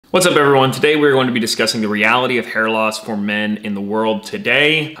What's up everyone? Today we're going to be discussing the reality of hair loss for men in the world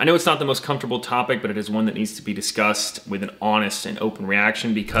today. I know it's not the most comfortable topic, but it is one that needs to be discussed with an honest and open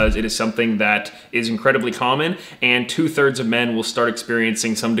reaction because it is something that is incredibly common, and 2/3 of men will start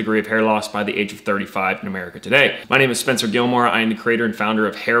experiencing some degree of hair loss by the age of 35 in America today. My name is Spencer Gilmore. I am the creator and founder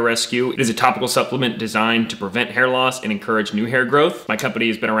of Hair Rescue. It is a topical supplement designed to prevent hair loss and encourage new hair growth. My company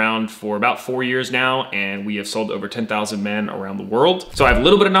has been around for about 4 years now, and we have sold to over 10,000 men around the world. So I have a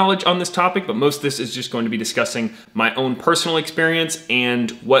little bit of knowledge on this topic, but most of this is just going to be discussing my own personal experience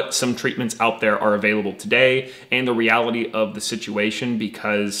and what some treatments out there are available today and the reality of the situation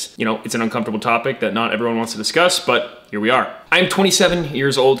because, you know, it's an uncomfortable topic that not everyone wants to discuss, but here we are. I'm 27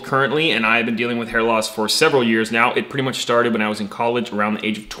 years old currently, and I've been dealing with hair loss for several years now. It pretty much started when I was in college around the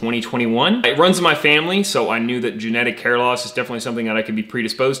age of 2021. It runs in my family, so I knew that genetic hair loss is definitely something that I could be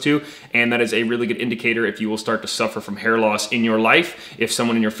predisposed to, and that is a really good indicator if you will start to suffer from hair loss in your life, if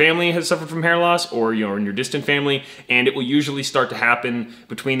someone in your family has suffered from hair loss, or you're in your distant family, and it will usually start to happen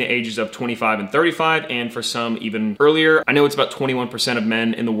between the ages of 25 and 35, and for some even earlier. I know it's about 21% of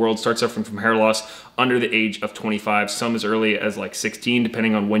men in the world start suffering from hair loss under the age of 25, some as early as like 16,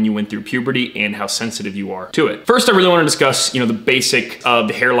 depending on when you went through puberty and how sensitive you are to it. First, I really want to discuss, the basic of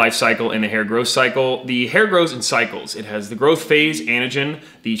the hair life cycle and the hair growth cycle. The hair grows in cycles. It has the growth phase, anagen,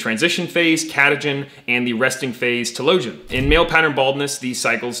 the transition phase, catagen, and the resting phase, telogen. In male pattern baldness, these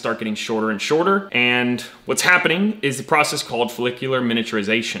cycles start getting shorter and shorter, and what's happening is the process called follicular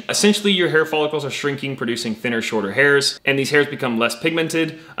miniaturization. Essentially, your hair follicles are shrinking, producing thinner, shorter hairs, and these hairs become less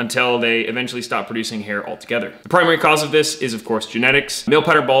pigmented until they eventually stop producing hair altogether. The primary cause of this is, of course, genetics. Male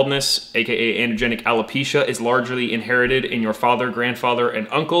pattern baldness, aka androgenic alopecia, is largely inherited in your father, grandfather, and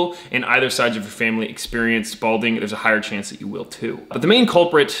uncle, and either sides of your family experienced balding. There's a higher chance that you will too. But the main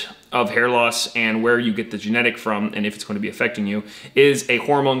culprit of hair loss and where you get the genetic from and if it's going to be affecting you is a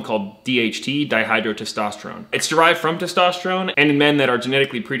hormone called DHT, dihydrotestosterone. It's derived from testosterone, and in men that are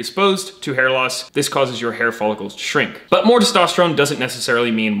genetically predisposed to hair loss, this causes your hair follicles to shrink. But more testosterone doesn't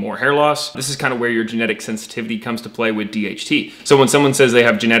necessarily mean more hair loss. This is kind of where your genetic sensitivity comes to play with DHT. So when someone says they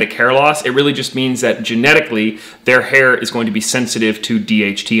have genetic hair loss, it really just means that genetically their hair is going to be sensitive to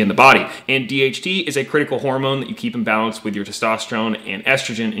DHT in the body. And DHT is a critical hormone that you keep in balance with your testosterone and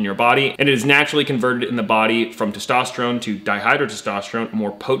estrogen in your body, and it is naturally converted in the body from testosterone to dihydrotestosterone, a more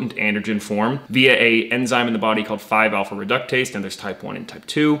potent androgen form, via a enzyme in the body called 5-alpha reductase, and there's type 1 and type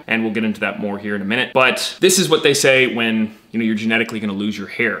 2, and we'll get into that more here in a minute. But this is what they say when you're genetically going to lose your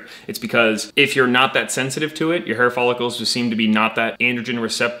hair. It's because if you're not that sensitive to it, your hair follicles just seem to be not that androgen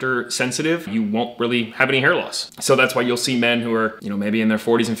receptor sensitive, you won't really have any hair loss. So that's why you'll see men who are, maybe in their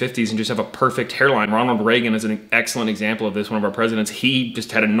 40s and 50s and just have a perfect hairline. Ronald Reagan is an excellent example of this, one of our presidents. He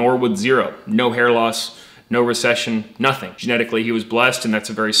just had a Norwood 0, no hair loss, no recession, nothing. Genetically, he was blessed, and that's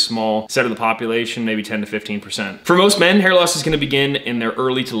a very small set of the population, maybe 10 to 15%. For most men, hair loss is going to begin in their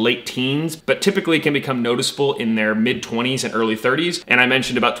early to late teens, but typically can become noticeable in their mid-20s and early 30s. And I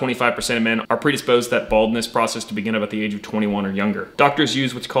mentioned about 25% of men are predisposed to that baldness process to begin about the age of 21 or younger. Doctors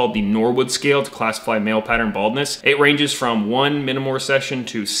use what's called the Norwood scale to classify male pattern baldness. It ranges from 1 minimal recession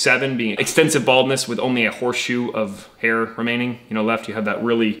to 7 being extensive baldness with only a horseshoe of hair remaining. Left you have that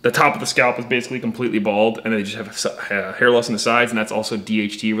the top of the scalp is basically completely bald, and they just have hair loss on the sides, and that's also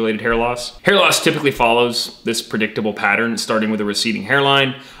DHT related hair loss. Hair loss typically follows this predictable pattern, starting with a receding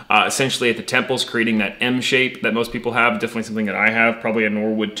hairline, essentially at the temples, creating that M shape that most people have, definitely something that I have, probably a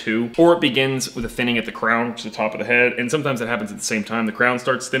Norwood 2. Or it begins with a thinning at the crown, which is the top of the head, and sometimes that happens at the same time. The crown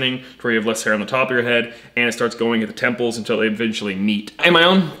starts thinning to where you have less hair on the top of your head, and it starts going at the temples until they eventually meet. In my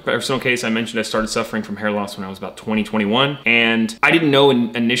own personal case, I mentioned I started suffering from hair loss when I was about 20, 21, and I didn't know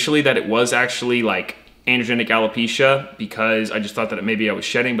initially that it was actually like androgenic alopecia because I just thought that maybe I was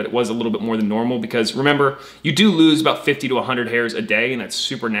shedding, but it was a little bit more than normal because remember, you do lose about 50 to 100 hairs a day, and that's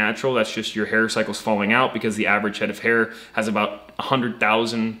super natural. That's just your hair cycles falling out because the average head of hair has about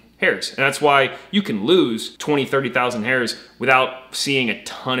 100,000 hairs. And that's why you can lose 20, 30,000 hairs without seeing a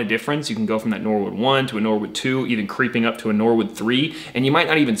ton of difference. You can go from that Norwood 1 to a Norwood 2, even creeping up to a Norwood 3, and you might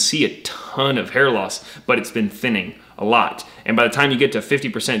not even see a ton of hair loss, but it's been thinning a lot. And by the time you get to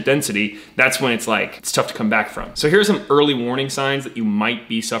 50% density, that's when it's tough to come back from. So here's some early warning signs that you might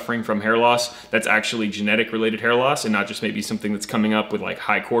be suffering from hair loss that's actually genetic related hair loss and not just maybe something that's coming up with like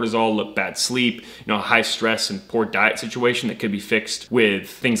high cortisol, bad sleep, high stress and poor diet situation that could be fixed with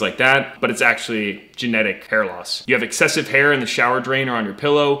things like that, but it's actually genetic hair loss. You have excessive hair in the shower drain or on your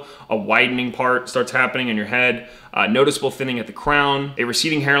pillow, a widening part starts happening in your head, noticeable thinning at the crown, a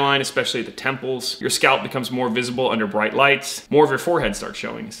receding hairline, especially at the temples. Your scalp becomes more visible under bright lights, more of your forehead starts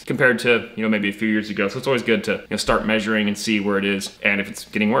showing compared to, maybe a few years ago. So it's always good to start measuring and see where it is and if it's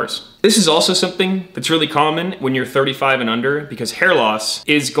getting worse. This is also something that's really common when you're 35 and under, because hair loss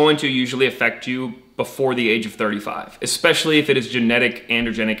is going to usually affect you before the age of 35, especially if it is genetic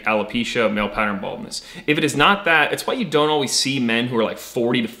androgenic alopecia, male pattern baldness. If it is not that, it's why you don't always see men who are like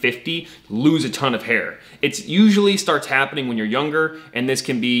 40 to 50 lose a ton of hair. It usually starts happening when you're younger, and this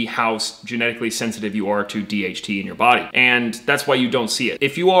can be how genetically sensitive you are to DHT in your body. And that's why you don't see it.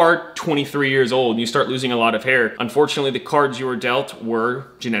 If you are 23 years old and you start losing a lot of hair, unfortunately the cards you were dealt were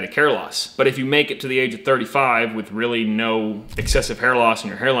genetic hair loss. But if you make it to the age of 35 with really no excessive hair loss and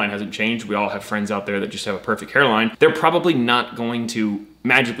your hairline hasn't changed, we all have friends out there that just have a perfect hairline, they're probably not going to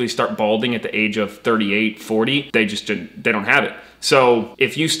magically start balding at the age of 38, 40. They don't have it. So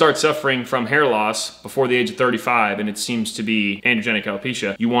if you start suffering from hair loss before the age of 35 and it seems to be androgenic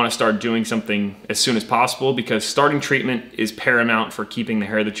alopecia, you want to start doing something as soon as possible, because starting treatment is paramount for keeping the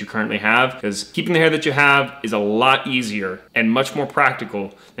hair that you currently have, because keeping the hair that you have is a lot easier and much more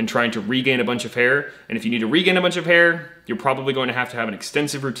practical than trying to regain a bunch of hair. And if you need to regain a bunch of hair, you're probably going to have an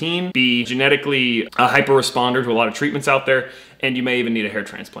extensive routine, be genetically a hyper responder to a lot of treatments out there, and you may even need a hair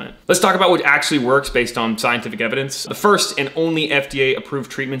transplant. Let's talk about what actually works based on scientific evidence. The first and only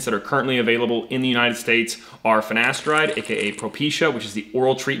FDA-approved treatments that are currently available in the United States are finasteride, aka Propecia, which is the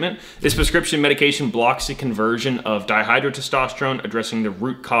oral treatment. This prescription medication blocks the conversion of dihydrotestosterone, addressing the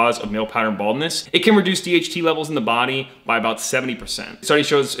root cause of male pattern baldness. It can reduce DHT levels in the body by about 70%. The study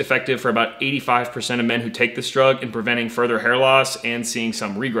shows effective for about 85% of men who take this drug in preventing further hair loss and seeing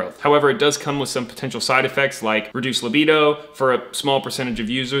some regrowth. However, it does come with some potential side effects like reduced libido. For a small percentage of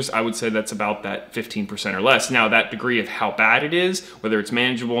users, I would say that's about that 15% or less. Now, that degree of how bad it is, whether it's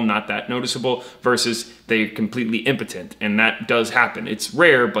manageable, not that noticeable, versus they're completely impotent, and that does happen. It's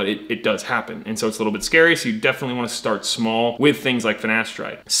rare, but it does happen. And so it's a little bit scary, so you definitely want to start small with things like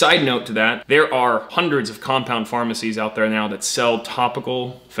finasteride. Side note to that, there are hundreds of compound pharmacies out there now that sell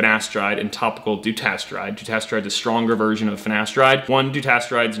topical finasteride and topical dutasteride. Dutasteride is a stronger version of finasteride. One,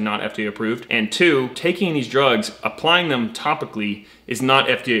 dutasteride is not FDA approved, and two, taking these drugs, applying them topically is not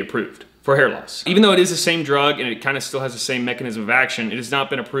FDA approved for hair loss. Even though it is the same drug and it kind of still has the same mechanism of action, it has not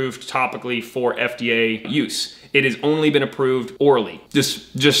been approved topically for FDA use. It has only been approved orally.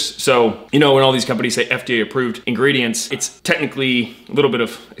 Just so, when all these companies say FDA approved ingredients, it's technically a little bit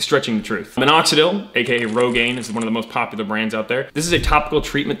of stretching the truth. Minoxidil, aka Rogaine, is one of the most popular brands out there. This is a topical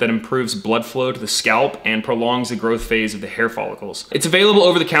treatment that improves blood flow to the scalp and prolongs the growth phase of the hair follicles. It's available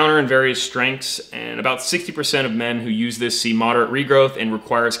over the counter in various strengths, and about 60% of men who use this see moderate regrowth and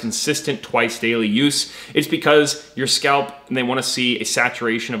requires consistent twice daily use. It's because your scalp, they want to see a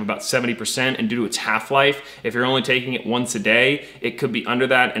saturation of about 70%, and due to its half-life, if you're only taking it once a day, it could be under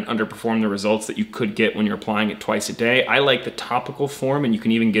that and underperform the results that you could get when you're applying it twice a day. I like the topical form, and you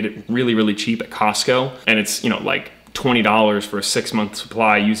can even get it really, really cheap at Costco, and it's, like $20 for a 6-month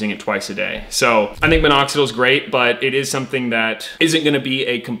supply using it twice a day. So I think minoxidil is great, but it is something that isn't going to be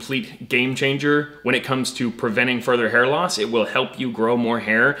a complete game changer when it comes to preventing further hair loss. It will help you grow more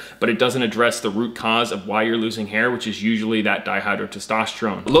hair, but it doesn't address the root cause of why you're losing hair, which is usually that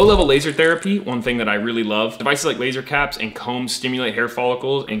dihydrotestosterone. Low-level laser therapy, one thing that I really love. Devices like laser caps and combs stimulate hair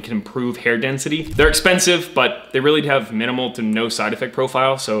follicles and can improve hair density. They're expensive, but they really have minimal to no side effect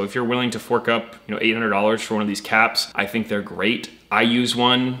profile. So if you're willing to fork up, $800 for one of these caps, I think they're great. I use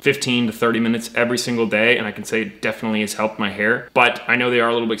one 15 to 30 minutes every single day, and I can say it definitely has helped my hair. But I know they are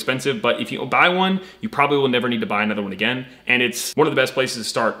a little bit expensive, but if you buy one, you probably will never need to buy another one again. And it's one of the best places to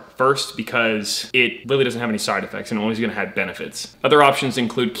start first because it really doesn't have any side effects and only is gonna have benefits. Other options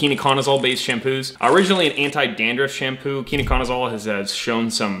include ketoconazole-based shampoos. Originally an anti-dandruff shampoo, ketoconazole has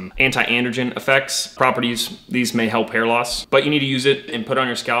shown some anti-androgen effects, properties. These may help hair loss, but you need to use it and put it on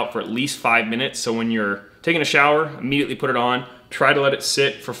your scalp for at least 5 minutes. So when you're taking a shower, immediately put it on. Try to let it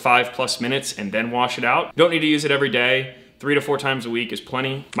sit for 5+ minutes and then wash it out. Don't need to use it every day. 3 to 4 times a week is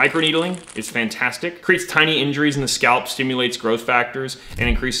plenty. Microneedling is fantastic. Creates tiny injuries in the scalp, stimulates growth factors, and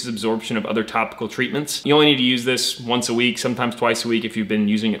increases absorption of other topical treatments. You only need to use this once a week, sometimes twice a week if you've been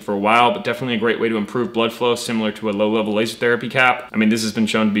using it for a while, but definitely a great way to improve blood flow, similar to a low-level laser therapy cap. I mean, this has been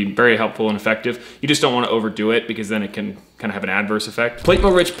shown to be very helpful and effective. You just don't want to overdo it because then it can kind of have an adverse effect.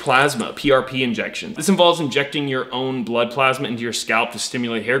 Platelet-rich plasma, PRP injection. This involves injecting your own blood plasma into your scalp to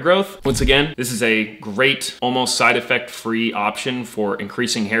stimulate hair growth. Once again, this is a great, almost side effect-free option for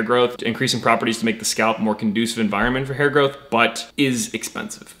increasing hair growth, increasing properties to make the scalp a more conducive environment for hair growth, but is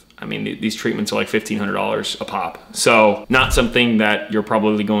expensive. I mean, these treatments are like $1,500 a pop. So not something that you're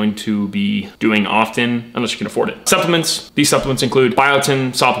probably going to be doing often unless you can afford it. Supplements. These supplements include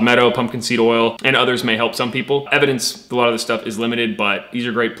biotin, saw palmetto, pumpkin seed oil, and others may help some people. Evidence, a lot of this stuff is limited, but these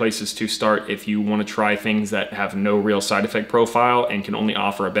are great places to start if you want to try things that have no real side effect profile and can only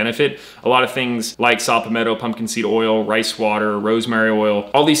offer a benefit. A lot of things like saw palmetto, pumpkin seed oil, rice water, rosemary oil,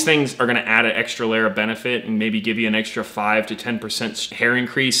 all these things are going to add an extra layer of benefit and maybe give you an extra 5 to 10% hair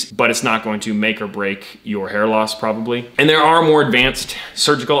increase, but it's not going to make or break your hair loss probably. And there are more advanced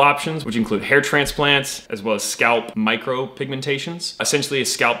surgical options, which include hair transplants as well as scalp micropigmentations, essentially a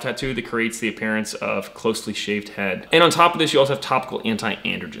scalp tattoo that creates the appearance of closely shaved head. And on top of this, you also have topical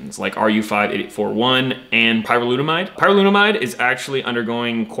anti-androgens like RU58841 and pyrolutamide. Pyrolutamide is actually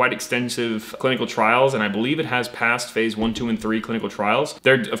undergoing quite extensive clinical trials, and I believe it has passed phase 1, 2, and 3 clinical trials.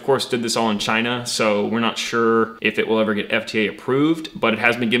 They, of course, did this all in China, so we're not sure if it will ever get FDA approved, but it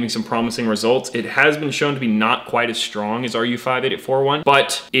has been giving some promising results. It has been shown to be not quite as strong as RU58841,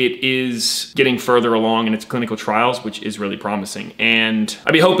 but it is getting further along in its clinical trials, which is really promising. And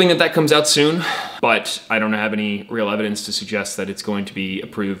I'd be hoping that that comes out soon, but I don't have any real evidence to suggest that it's going to be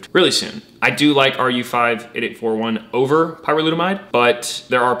approved really soon. I do like RU58841 over pyrolutamide, but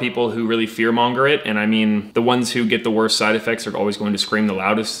there are people who really fearmonger it, and I mean, the ones who get the worst side effects are always going to scream the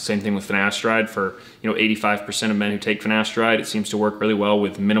loudest. Same thing with finasteride. For 85% of men who take finasteride, it seems to work really well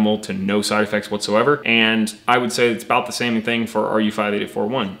with minimal to no side effects whatsoever. And I would say it's about the same thing for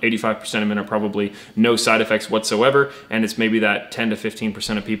RU58841. 85% of men are probably no side effects whatsoever, and it's maybe that 10 to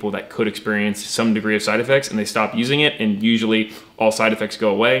 15% of people that could experience some degree of side effects, and they stop using it, and usually all side effects go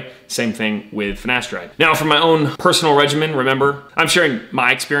away. Same thing with finasteride. Now, for my own personal regimen, remember, I'm sharing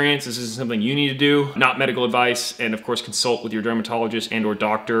my experience. This isn't something you need to do, not medical advice, and of course, consult with your dermatologist and or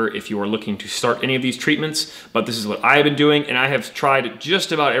doctor if you are looking to start any of these treatments. But this is what I have been doing, and I have tried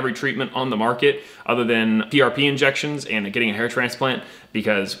just about every treatment on the market other than PRP injections and getting a hair transplant,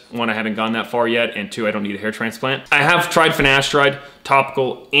 because 1, I haven't gone that far yet, and 2, I don't need a hair transplant. I have tried finasteride,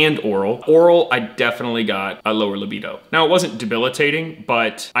 topical and oral. Oral, I definitely got a lower libido. Now, it wasn't debilitating,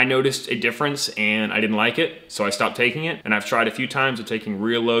 but I noticed a difference and I didn't like it, so I stopped taking it. And I've tried a few times of taking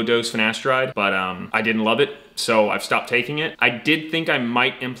real low dose finasteride, but I didn't love it, so I've stopped taking it. I did think I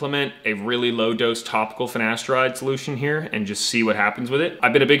might implement a really low dose topical finasteride solution here and just see what happens with it.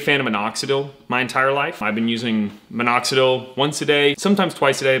 I've been a big fan of Minoxidil my entire life. I've been using Minoxidil once a day, sometimes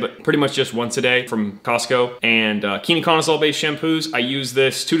twice a day, but pretty much just once a day from Costco. And ketoconazole based shampoos, I use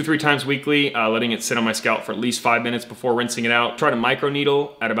this 2 to 3 times weekly, letting it sit on my scalp for at least 5 minutes before rinsing it out. Try to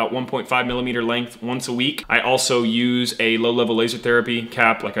microneedle at about 1.5 millimeter length once a week. I also use a low level laser therapy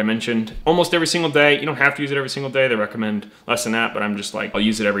cap, like I mentioned, almost every single day. You don't have to use it every single day. They recommend less than that, but I'm just like, I'll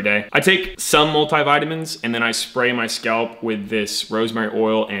use it every day. I take some multivitamins and then I spray my scalp with this rosemary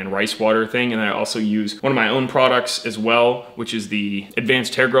oil and rice water thing. And I also use one of my own products as well, which is the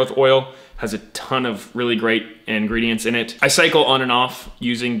advanced hair growth oil. Has a ton of really great ingredients in it. I cycle on and off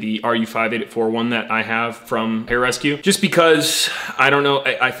using the RU58841 that I have from Hair Rescue, just because, I don't know,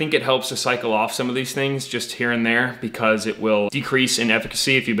 I think it helps to cycle off some of these things just here and there, because it will decrease in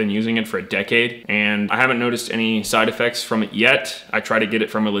efficacy if you've been using it for a decade. And I haven't noticed any side effects from it yet. I try to get it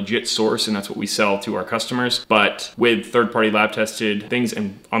from a legit source, and that's what we sell to our customers, but with third-party lab tested things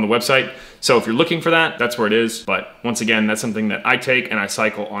and on the website. So if you're looking for that, that's where it is. But once again, that's something that I take and I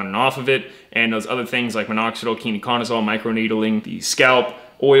cycle on and off of it. And those other things like Minoxidil, ketoconazole, microneedling, the scalp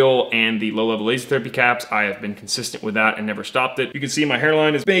oil, and the low-level laser therapy caps, I have been consistent with that and never stopped it. You can see my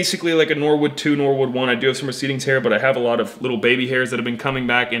hairline is basically like a Norwood 2, Norwood 1. I do have some receding hair, but I have a lot of little baby hairs that have been coming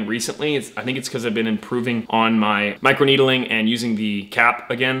back in recently. I think it's because I've been improving on my microneedling and using the cap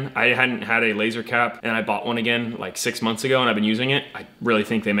again. I hadn't had a laser cap, and I bought one again like 6 months ago, and I've been using it. I really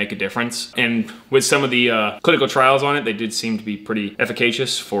think they make a difference. And with some of the clinical trials on it, they did seem to be pretty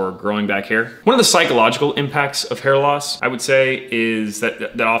efficacious for growing back hair. One of the psychological impacts of hair loss, I would say, is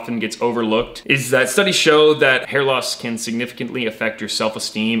that often gets overlooked, is that studies show that hair loss can significantly affect your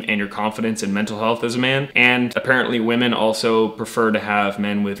self-esteem and your confidence and mental health as a man. And apparently women also prefer to have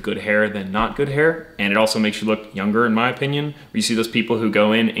men with good hair than not good hair. And it also makes you look younger, in my opinion. You see those people who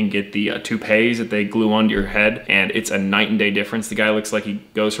go in and get the toupees that they glue onto your head, and it's a night and day difference. The guy looks like he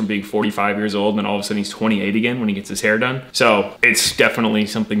goes from being 45 years old and then all of a sudden he's 28 again when he gets his hair done. So it's definitely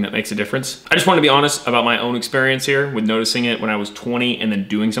something that makes a difference. I just want to be honest about my own experience here with noticing it when I was 20 and then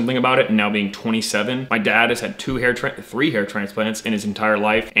doing something about it, and now being 27. My dad has had 3 hair transplants in his entire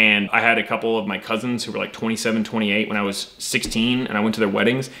life, and I had a couple of my cousins who were like 27, 28 when I was 16, and I went to their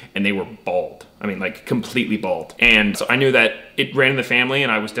weddings and they were bald. I mean, like completely bald. And so I knew that it ran in the family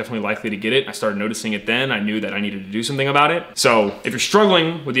and I was definitely likely to get it. I started noticing it then. I knew that I needed to do something about it. So if you're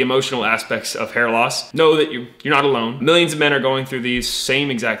struggling with the emotional aspects of hair loss, know that you're not alone. Millions of men are going through these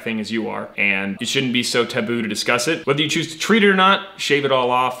same exact thing as you are, and it shouldn't be so taboo to discuss it. Whether you choose to treat it or not, shave it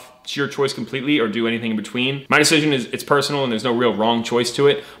all off, it's your choice completely, or do anything in between. My decision is, it's personal and there's no real wrong choice to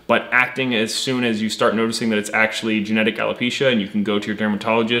it, but acting as soon as you start noticing that it's actually genetic alopecia, and you can go to your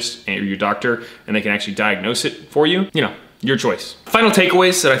dermatologist or your doctor and they can actually diagnose it for you, you know, your choice. Final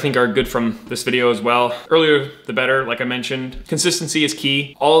takeaways that I think are good from this video as well. Earlier the better, like I mentioned. Consistency is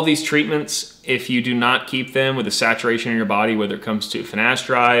key. All of these treatments, if you do not keep them with a saturation in your body, whether it comes to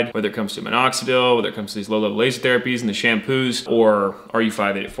finasteride, whether it comes to Minoxidil, whether it comes to these low-level laser therapies and the shampoos, or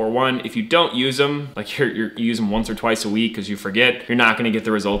RU5841, if you don't use them, like you use them once or twice a week because you forget, you're not gonna get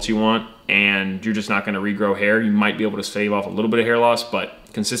the results you want, and you're just not gonna regrow hair. You might be able to stave off a little bit of hair loss, but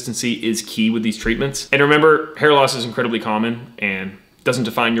consistency is key with these treatments. And remember, hair loss is incredibly common and doesn't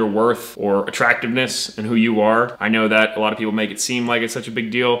define your worth or attractiveness and who you are. I know that a lot of people make it seem like it's such a big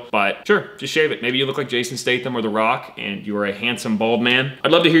deal, but sure, just shave it. Maybe you look like Jason Statham or The Rock and you are a handsome bald man.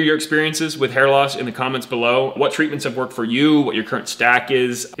 I'd love to hear your experiences with hair loss in the comments below. What treatments have worked for you, what your current stack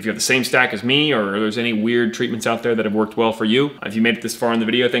is, if you have the same stack as me, or there's any weird treatments out there that have worked well for you. If you made it this far in the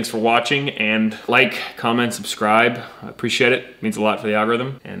video, thanks for watching, and like, comment, subscribe. I appreciate it. It means a lot for the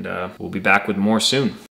algorithm, and we'll be back with more soon.